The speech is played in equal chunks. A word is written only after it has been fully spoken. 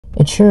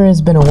It sure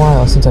has been a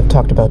while since I've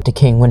talked about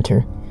Decaying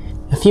Winter.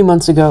 A few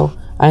months ago,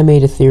 I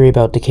made a theory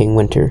about Decaying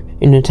Winter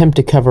in an attempt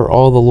to cover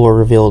all the lore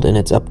revealed in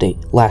its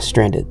update, Last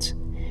Strandeds.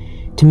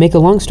 To make a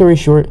long story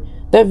short,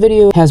 that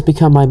video has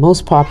become my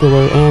most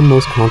popular and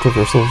most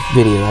controversial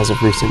video as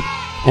of recent.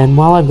 And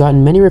while I've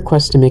gotten many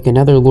requests to make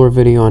another lore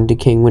video on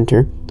Decaying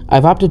Winter,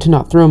 I've opted to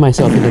not throw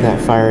myself into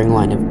that firing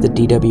line of the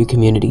DW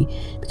community,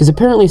 because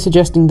apparently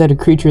suggesting that a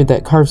creature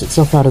that carves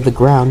itself out of the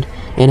ground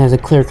and has a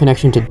clear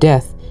connection to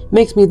death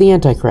makes me the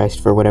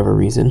Antichrist for whatever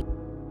reason.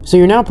 So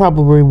you're now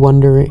probably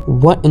wondering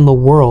what in the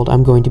world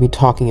I'm going to be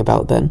talking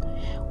about then.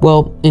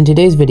 Well, in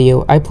today's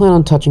video, I plan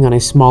on touching on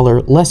a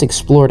smaller, less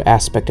explored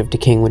aspect of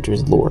Decaying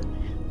Winter's lore,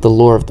 the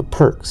lore of the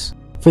perks.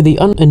 For the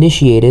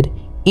uninitiated,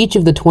 each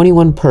of the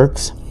 21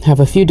 perks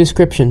have a few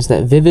descriptions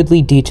that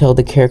vividly detail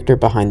the character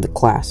behind the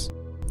class.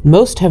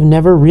 Most have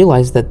never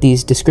realized that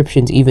these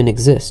descriptions even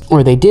exist,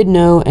 or they did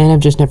know and have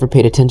just never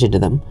paid attention to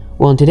them.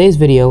 Well, in today's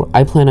video,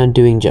 I plan on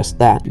doing just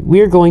that.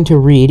 We're going to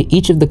read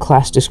each of the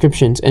class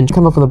descriptions and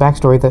come up with a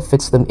backstory that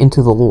fits them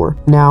into the lore.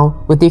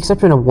 Now, with the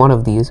exception of one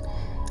of these,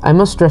 I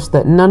must stress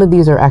that none of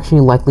these are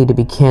actually likely to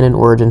be canon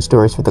origin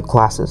stories for the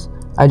classes.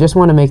 I just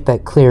want to make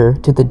that clear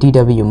to the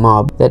DW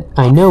mob that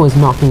I know is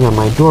knocking on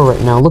my door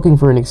right now looking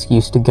for an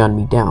excuse to gun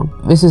me down.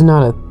 This is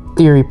not a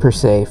theory per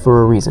se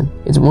for a reason.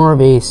 It's more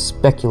of a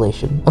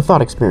speculation, a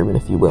thought experiment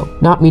if you will.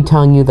 Not me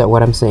telling you that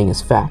what I'm saying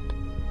is fact.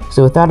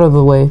 So with that out of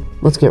the way,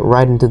 let's get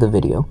right into the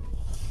video.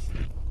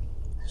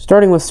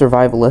 Starting with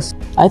Survivalists,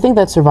 I think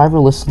that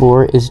Survivalist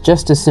lore is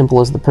just as simple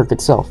as the perk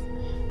itself.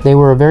 They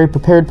were a very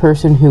prepared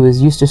person who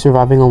was used to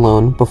surviving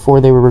alone before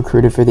they were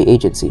recruited for the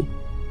agency.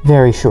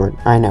 Very short,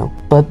 I know,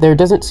 but there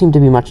doesn't seem to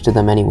be much to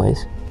them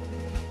anyways.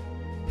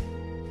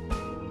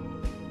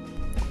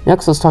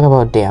 Next, let's talk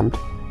about Damned,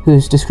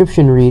 whose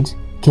description reads,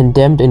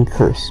 "Condemned and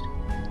cursed.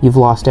 You've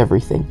lost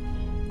everything.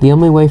 The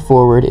only way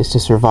forward is to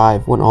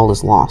survive when all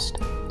is lost."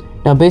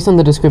 Now, based on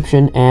the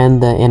description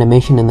and the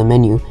animation in the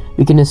menu,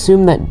 we can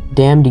assume that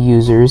damned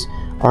users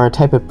are a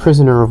type of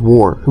prisoner of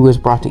war who was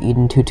brought to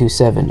Eden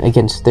 227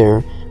 against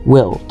their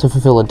will to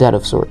fulfill a debt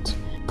of sorts.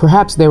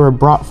 Perhaps they were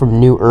brought from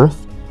New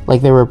Earth,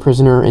 like they were a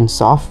prisoner in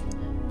Soph?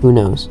 Who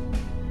knows?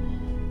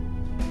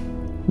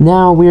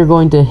 Now we are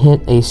going to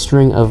hit a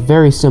string of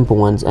very simple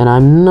ones, and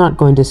I'm not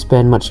going to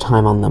spend much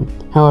time on them.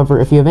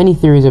 However, if you have any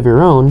theories of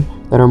your own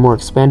that are more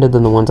expanded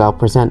than the ones I'll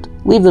present,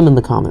 leave them in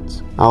the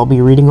comments. I'll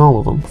be reading all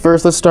of them.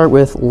 First, let's start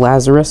with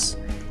Lazarus.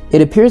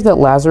 It appears that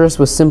Lazarus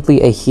was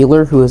simply a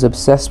healer who was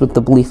obsessed with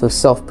the belief of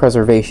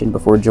self-preservation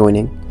before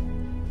joining.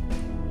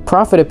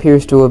 Prophet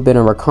appears to have been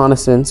a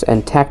reconnaissance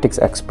and tactics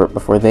expert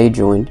before they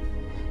joined.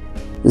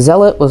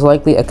 Zealot was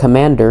likely a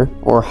commander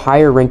or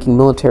higher-ranking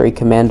military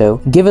commando,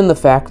 given the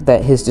fact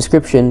that his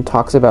description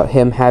talks about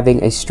him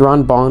having a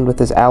strong bond with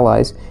his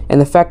allies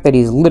and the fact that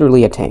he's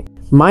literally a tank.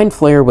 Mind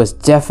Flayer was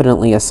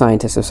definitely a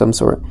scientist of some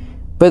sort,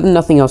 but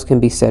nothing else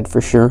can be said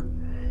for sure.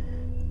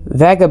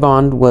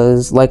 Vagabond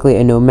was likely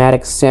a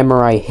nomadic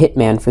samurai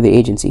hitman for the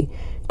agency,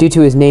 due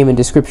to his name and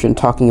description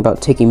talking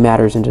about taking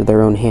matters into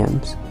their own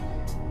hands.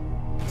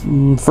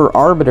 For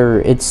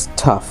Arbiter, it's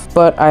tough,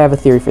 but I have a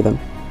theory for them.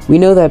 We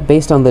know that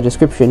based on the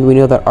description, we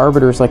know that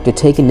Arbiters like to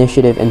take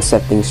initiative and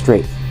set things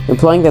straight,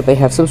 implying that they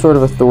have some sort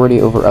of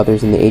authority over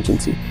others in the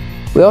agency.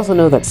 We also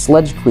know that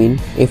Sledge Queen,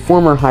 a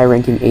former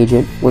high-ranking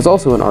agent, was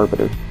also an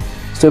Arbiter.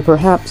 So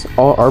perhaps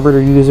all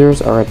Arbiter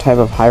users are a type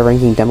of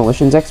high-ranking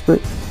demolitions expert?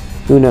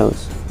 Who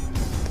knows?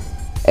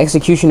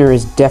 Executioner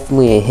is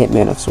definitely a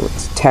hitman of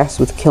sorts, tasked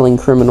with killing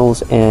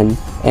criminals and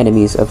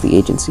enemies of the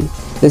agency.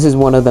 This is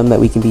one of them that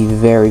we can be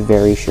very,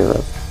 very sure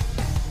of.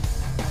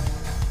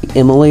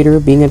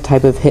 Immolator being a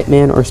type of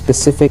hitman or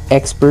specific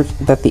expert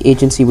that the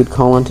agency would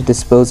call on to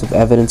dispose of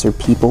evidence or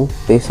people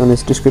based on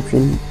this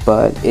description,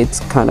 but it's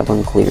kind of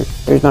unclear.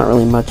 There's not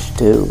really much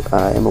to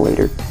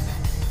Immolator.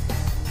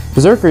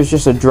 Berserker is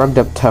just a drugged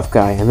up tough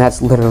guy, and that's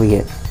literally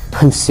it.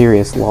 I'm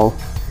serious, lol.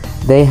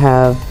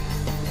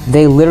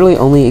 They literally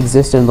only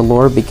exist in the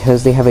lore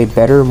because they have a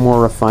better,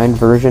 more refined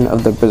version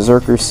of the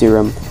Berserker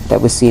serum that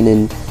was seen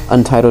in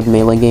Untitled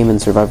Melee Game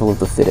and Survival of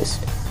the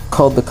Fittest,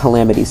 called the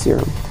Calamity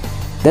Serum.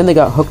 Then they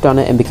got hooked on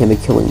it and became a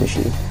killing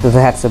machine.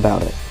 That's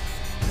about it.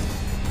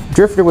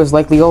 Drifter was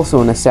likely also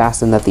an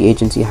assassin that the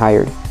agency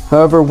hired.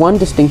 However, one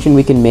distinction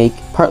we can make,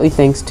 partly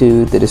thanks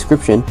to the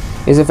description,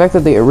 is the fact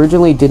that they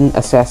originally didn't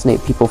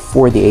assassinate people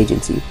for the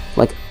agency,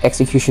 like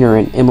Executioner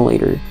and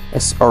Immolator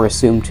are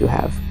assumed to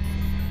have.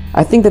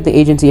 I think that the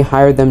agency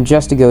hired them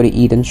just to go to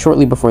Eden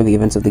shortly before the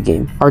events of the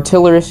game.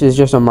 Artillerist is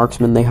just a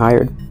marksman they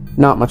hired.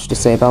 Not much to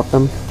say about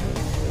them.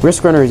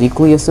 Risk Runner is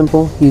equally as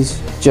simple, he's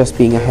just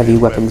being a heavy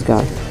weapons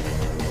guy.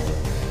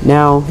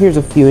 Now, here's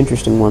a few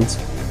interesting ones.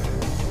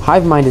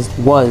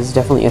 Hivemind was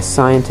definitely a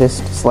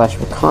scientist slash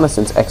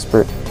reconnaissance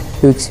expert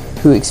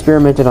who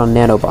experimented on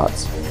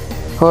nanobots.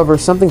 However,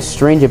 something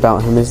strange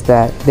about him is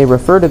that they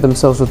refer to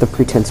themselves with the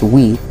pretense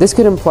 "we." This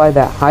could imply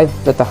that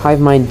the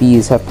Hivemind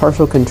bees have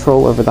partial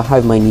control over the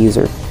Hivemind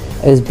user,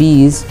 as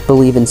bees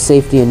believe in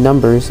safety in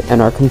numbers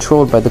and are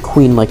controlled by the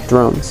queen like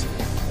drones.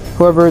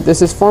 However,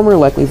 this is far more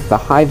likely that the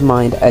hive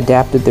mind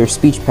adapted their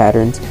speech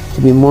patterns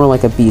to be more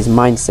like a bee's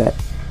mindset,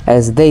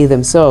 as they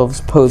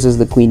themselves pose as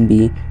the queen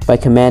bee by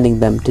commanding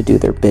them to do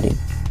their bidding.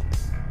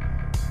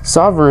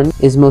 Sovereign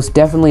is most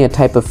definitely a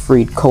type of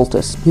freed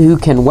cultist who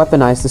can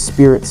weaponize the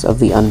spirits of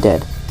the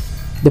undead.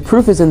 The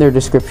proof is in their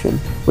description,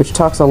 which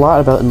talks a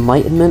lot about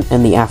enlightenment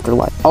and the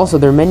afterlife. Also,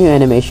 their menu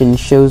animation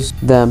shows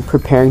them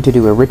preparing to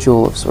do a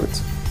ritual of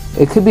sorts.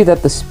 It could be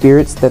that the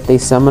spirits that they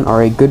summon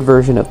are a good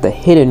version of the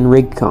hidden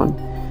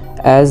Rigcon,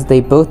 as they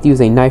both use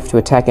a knife to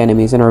attack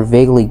enemies and are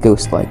vaguely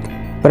ghost-like,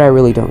 but I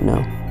really don't know.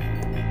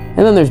 And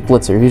then there's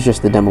Blitzer, who's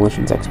just the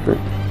demolitions expert.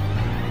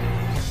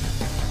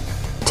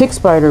 Tick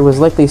Spider was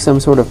likely some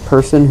sort of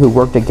person who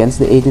worked against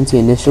the agency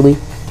initially,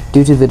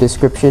 due to the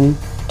description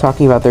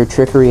talking about their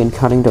trickery and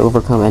cunning to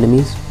overcome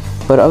enemies,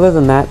 but other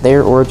than that,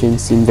 their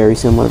origins seem very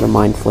similar to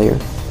Mind Flayer.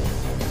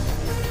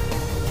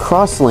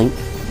 Crosslink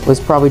was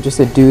probably just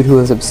a dude who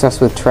was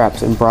obsessed with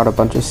traps and brought a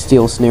bunch of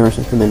steel snares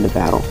with him into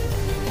battle.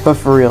 But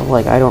for real,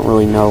 I don't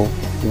really know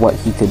what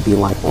he could be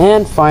like.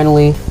 And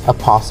finally,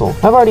 Apostle.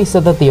 I've already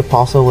said that the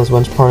Apostle was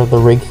once part of the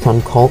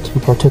Rigcon cult who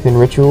partook in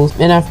rituals,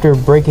 and after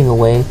breaking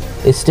away,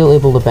 is still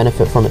able to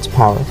benefit from its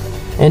power.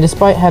 And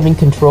despite having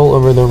control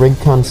over the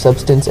Rigcon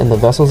substance and the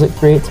vessels it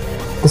creates,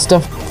 the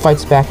stuff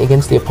fights back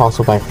against the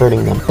Apostle by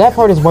hurting them. That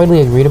part is widely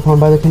agreed upon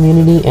by the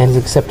community and is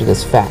accepted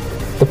as fact.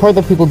 The part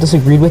that people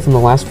disagreed with in the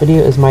last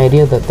video is my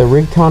idea that the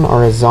Rigcon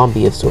are a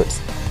zombie of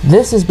sorts.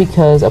 This is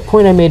because a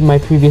point I made in my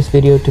previous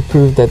video to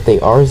prove that they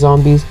are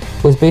zombies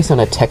was based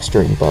on a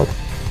texturing bug.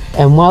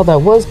 And while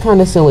that was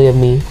kinda silly of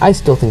me, I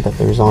still think that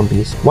they're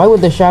zombies. Why would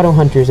the Shadow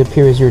Hunters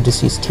appear as your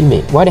deceased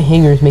teammate? Why do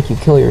hangers make you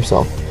kill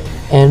yourself?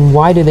 And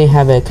why do they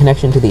have a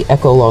connection to the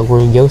Echolog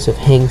where Yosef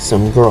hangs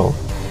some girl?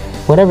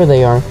 Whatever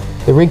they are,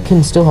 the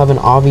Rigcon still have an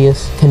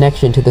obvious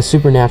connection to the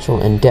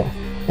supernatural and death.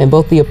 And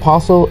both the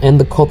Apostle and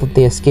the cult that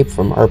they escaped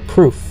from are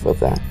proof of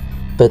that.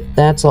 But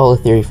that's all a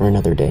theory for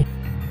another day.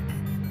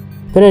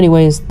 But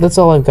anyways, that's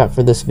all I've got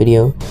for this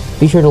video.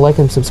 Be sure to like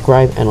and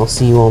subscribe, and I'll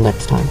see you all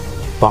next time.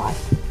 Bye.